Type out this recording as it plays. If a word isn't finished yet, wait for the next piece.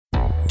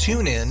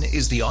TuneIn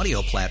is the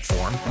audio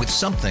platform with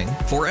something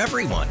for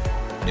everyone.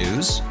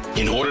 News.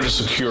 In order to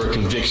secure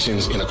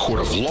convictions in a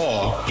court of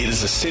law, it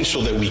is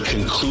essential that we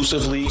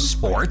conclusively.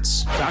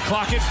 Sports. Got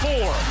clock at 4.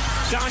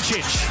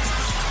 Doncic.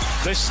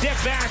 The step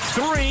back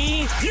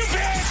 3. You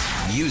bet.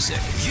 Music.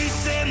 You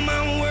set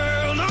my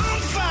world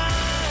on fire.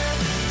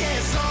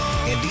 Yes,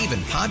 and even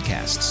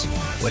podcasts.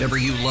 Whatever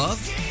you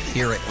love,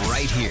 hear it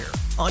right here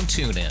on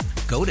TuneIn.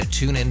 Go to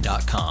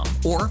TuneIn.com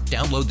or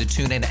download the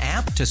TuneIn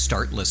app to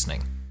start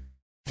listening.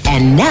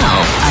 And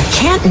now,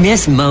 a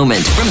can't-miss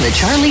moment from the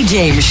Charlie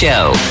James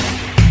Show.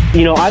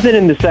 You know, I've been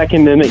in the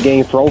Second Amendment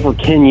game for over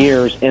 10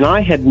 years, and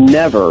I had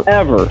never,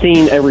 ever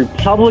seen a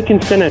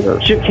Republican senator,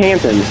 Chip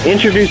Campton,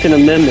 introduce an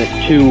amendment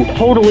to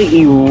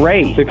totally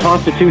erase the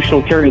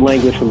constitutional carry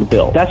language from the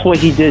bill. That's what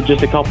he did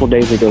just a couple of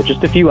days ago,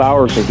 just a few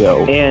hours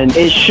ago, and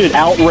it should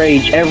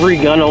outrage every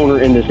gun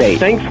owner in the state.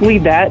 Thankfully,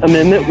 that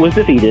amendment was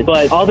defeated,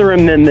 but other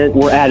amendments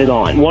were added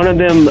on. One of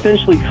them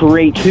essentially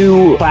create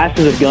two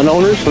classes of gun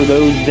owners, for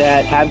those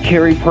that have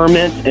carry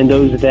permits and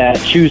those that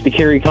choose to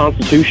carry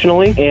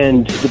constitutionally,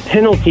 and the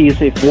penalty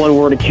if one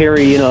were to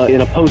carry in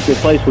a posted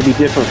place would be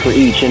different for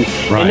each, and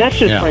that's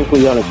just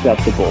frankly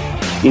unacceptable.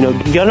 You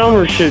know, gun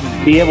owners should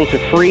be able to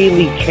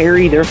freely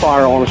carry their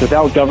firearms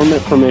without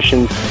government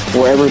permission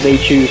wherever they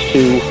choose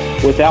to,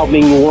 without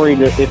being worried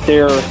if they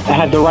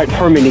have the right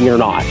permitting or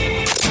not.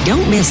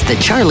 Don't miss the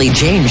Charlie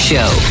James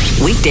Show.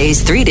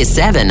 Weekdays 3 to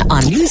 7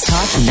 on News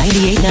Talk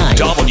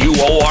 98.9.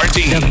 WORD.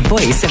 The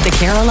voice of the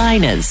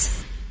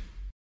Carolinas.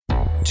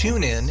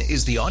 TuneIn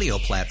is the audio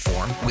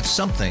platform with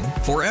something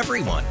for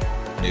everyone.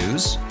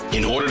 News.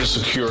 In order to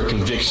secure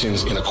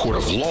convictions in a court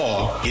of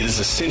law, it is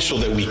essential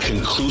that we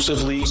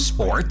conclusively.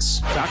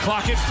 Sports. Got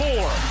clock at 4.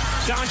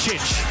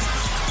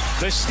 Doncic.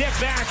 The step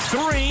back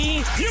 3.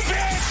 You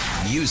bet.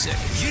 Music.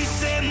 you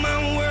set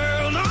my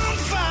world on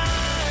fire.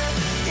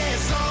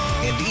 Yes,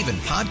 and even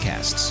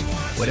podcasts.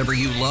 Whatever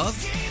you love,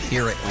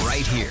 hear it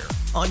right here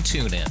on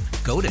TuneIn.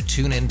 Go to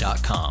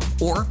TuneIn.com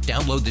or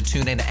download the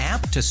TuneIn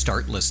app to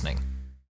start listening.